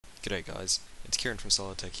G'day guys, it's Kieran from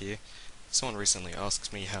SolidTech here. Someone recently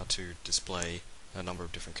asked me how to display a number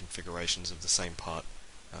of different configurations of the same part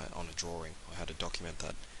on a drawing, or how to document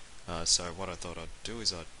that. So what I thought I'd do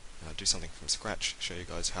is I'd do something from scratch, show you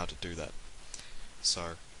guys how to do that. So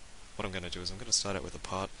what I'm going to do is I'm going to start out with a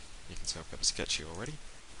part. You can see I've got a sketch here already.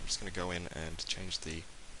 I'm just going to go in and change the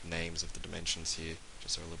names of the dimensions here,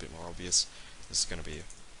 just so they're a little bit more obvious. This is going to be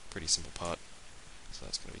a pretty simple part, so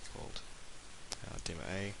that's going to be called dim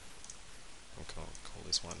A. We'll call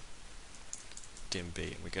this one dim B,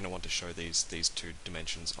 and we're going to want to show these two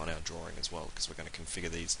dimensions on our drawing as well, because we're going to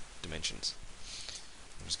configure these dimensions.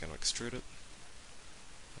 I'm just going to extrude it.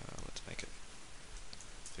 Let's make it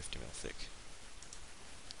 50 mil thick,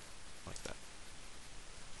 like that.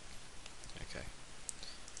 Okay.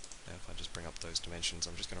 Now if I just bring up those dimensions,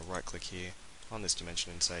 I'm just going to right click here on this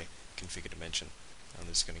dimension and say configure dimension. And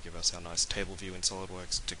this is going to give us our nice table view in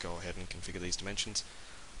SolidWorks to go ahead and configure these dimensions.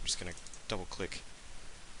 I'm just going to double click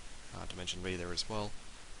dimension B there as well,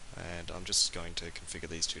 and I'm just going to configure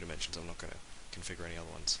these two dimensions. I'm not going to configure any other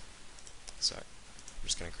ones. So I'm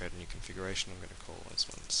just going to create a new configuration. I'm going to call this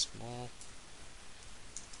one small,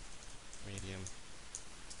 medium,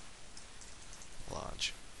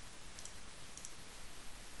 large,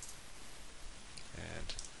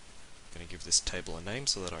 and I'm going to give this table a name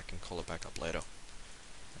so that I can call it back up later.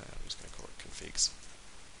 I'm just going to call it configs.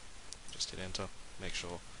 Just hit enter. Make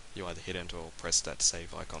sure you either hit enter or press that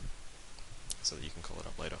save icon so that you can call it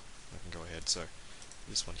up later. I can go ahead. So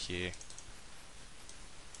this one here,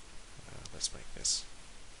 let's make this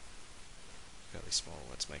fairly small.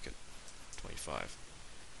 Let's make it 25.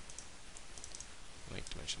 Make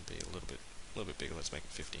dimension B a little bit bigger. Let's make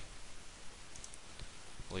it 50.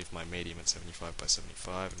 I'll leave my medium at 75 by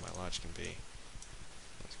 75, and my large can be,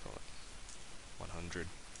 let's call it 100.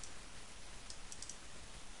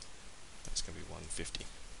 That's going to be 150.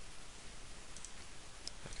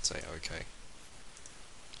 I can say OK.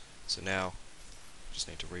 So now I just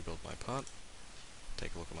need to rebuild my part.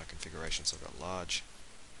 Take a look at my configuration. So I've got large,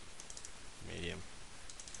 medium,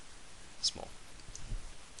 small.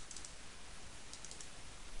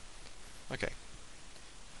 Okay.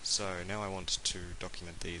 So now I want to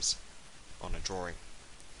document these on a drawing.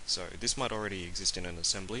 So this might already exist in an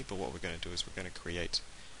assembly, but what we're going to do is we're going to create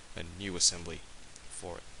a new assembly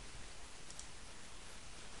for it.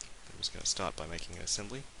 I'm just going to start by making an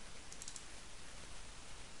assembly.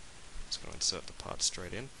 Just going to insert the part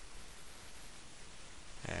straight in,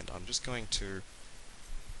 and I'm just going to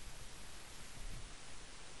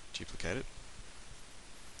duplicate it.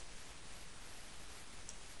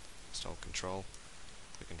 Just hold Control,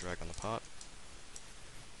 click and drag on the part.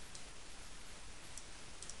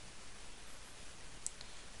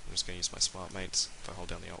 I'm just going to use my smart mates. If I hold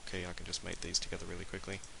down the Alt key, I can just mate these together really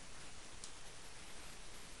quickly.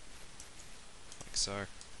 Like so.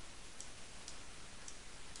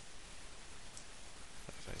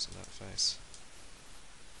 That face and that face.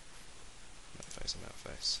 That face and that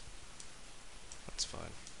face. That's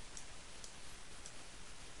fine.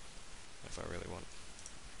 If I really want,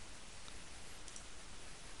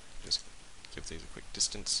 just give these a quick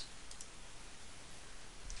distance.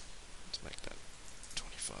 Let's make that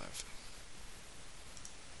 25.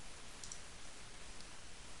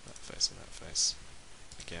 That face and that face.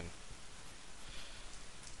 Again,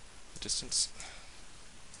 the distance,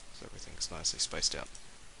 so everything's nicely spaced out.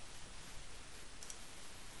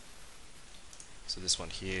 So this one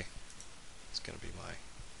here is going to be my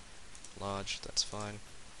large, that's fine.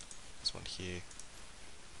 This one here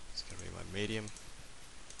is going to be my medium.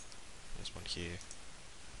 This one here,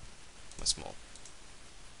 my small.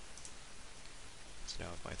 So now I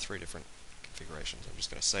have my three different configurations. I'm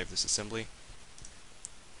just going to save this assembly.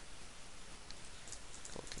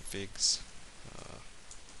 Call it configs,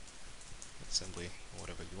 assembly, or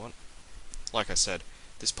whatever you want. Like I said,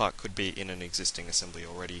 this part could be in an existing assembly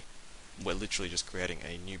already. We're literally just creating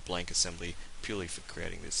a new blank assembly purely for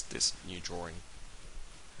creating this new drawing,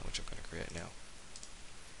 which I'm going to create now.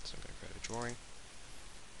 So I'm going to create a drawing.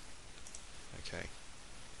 Okay.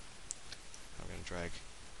 I'm going to drag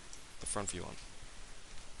the front view on.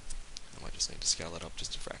 I might just need to scale that up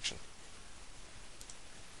just a fraction.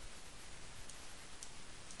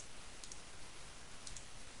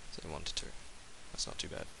 So 1 to 2. That's not too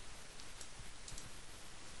bad.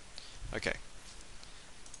 Okay.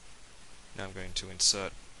 Now I'm going to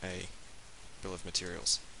insert a bill of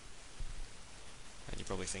materials. And you're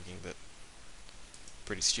probably thinking that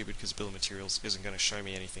pretty stupid because the bill of materials isn't going to show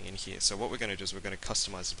me anything in here. So what we're going to do is we're going to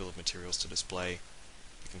customize the bill of materials to display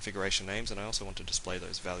the configuration names, and I also want to display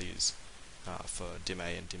those values for dim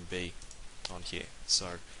A and dim B on here.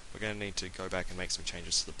 So we're going to need to go back and make some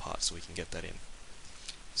changes to the part so we can get that in.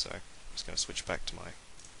 So I'm just going to switch back to my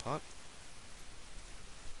part,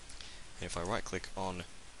 and if I right click on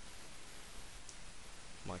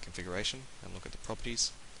my configuration and look at the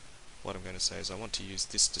properties, what I'm going to say is I want to use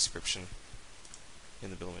this description in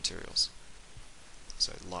the bill of materials,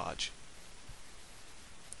 so large.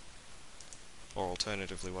 Or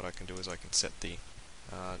alternatively, what I can do is I can set the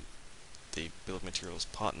bill of materials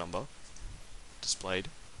part number displayed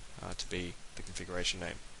to be the configuration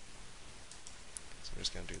name. So I'm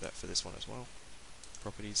just going to do that for this one as well.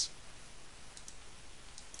 Properties,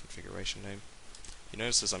 configuration name. You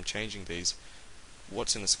notice as I'm changing these,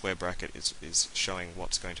 what's in the square bracket is showing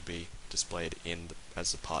what's going to be displayed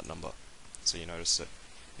as the part number. So you notice that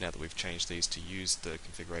now that we've changed these to use the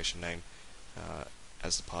configuration name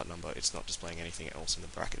as the part number, it's not displaying anything else in the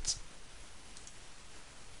brackets.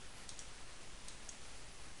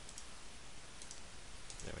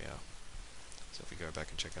 There we are. So if we go back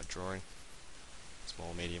and check our drawing,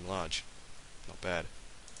 small, medium, large, not bad.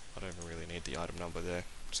 I don't even really need the item number there.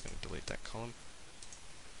 I'm just going to delete that column.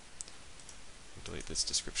 Delete this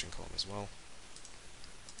description column as well.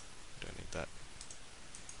 We don't need that.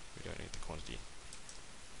 We don't need the quantity.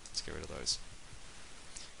 Let's get rid of those.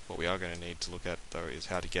 What we are going to need to look at though is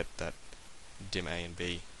how to get that dim A and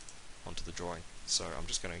B onto the drawing. So I'm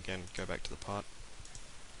just going to again go back to the part.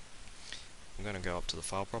 I'm going to go up to the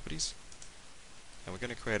file properties, and we're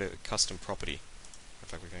going to create a custom property. In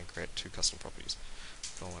fact, we're going to create two custom properties.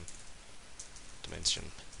 Colon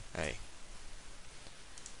dimension A.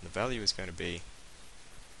 And the value is going to be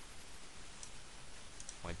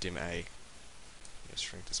my dim A. Let's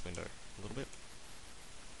shrink this window a little bit.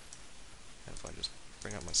 And if I just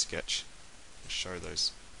bring up my sketch and show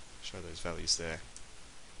those values there,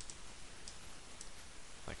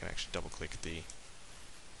 I can actually double click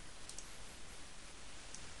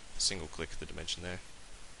single click the dimension there,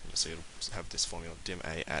 and you'll see it'll have this formula dim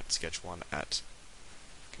A at sketch1 at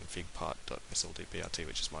config part.sldbrt,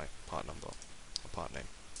 which is my part number or part name.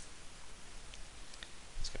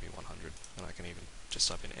 It's going to be 100, and I can even just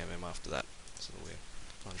type in mm after that so that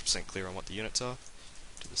we're 100% clear on what the units are.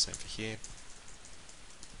 Do the same for here.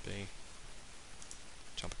 B,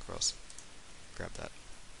 jump across, grab that,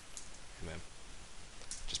 mm,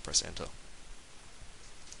 just press enter.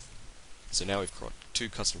 So now we've got two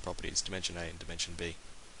custom properties, dimension A and dimension B.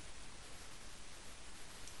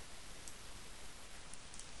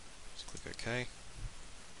 Just click OK,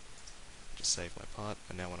 just save my part,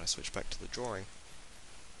 and now when I switch back to the drawing,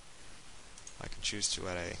 I can choose to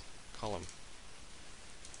add a column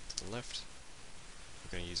to the left.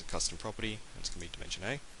 I'm going to use a custom property, and it's going to be dimension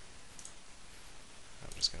A.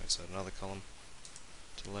 I'm just going to insert another column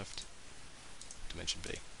to the left, dimension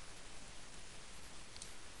B.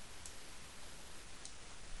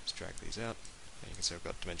 Just drag these out, and you can see I've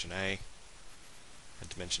got dimension A and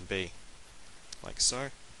dimension B, like so.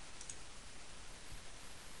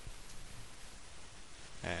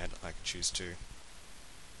 And I can choose to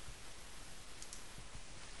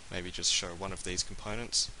maybe just show one of these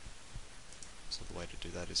components. So the way to do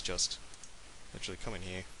that is just literally come in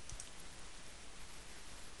here,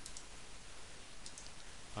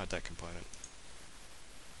 hide that component,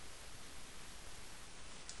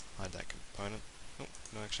 hide that component. Oh,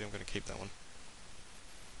 no, actually I'm going to keep that one.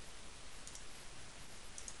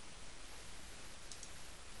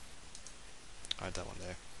 Hide that one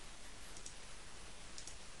there.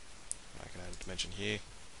 I can add a dimension here,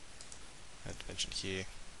 add a dimension here,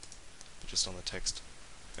 but just on the text,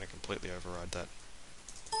 I'm going to completely override that.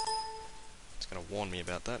 It's going to warn me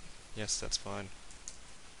about that. Yes, that's fine.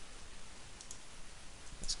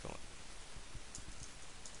 Let's call it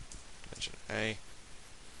dimension A.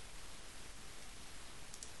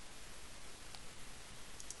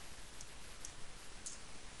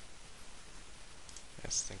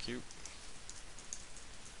 Yes, thank you.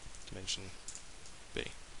 Dimension B.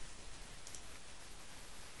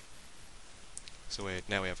 So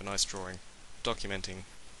now we have a nice drawing documenting.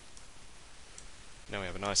 Now we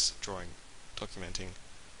have a nice drawing documenting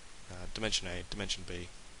dimension A, dimension B.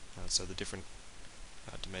 So the different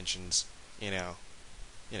dimensions in our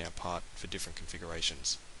part for different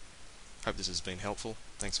configurations. Hope this has been helpful.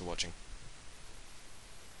 Thanks for watching.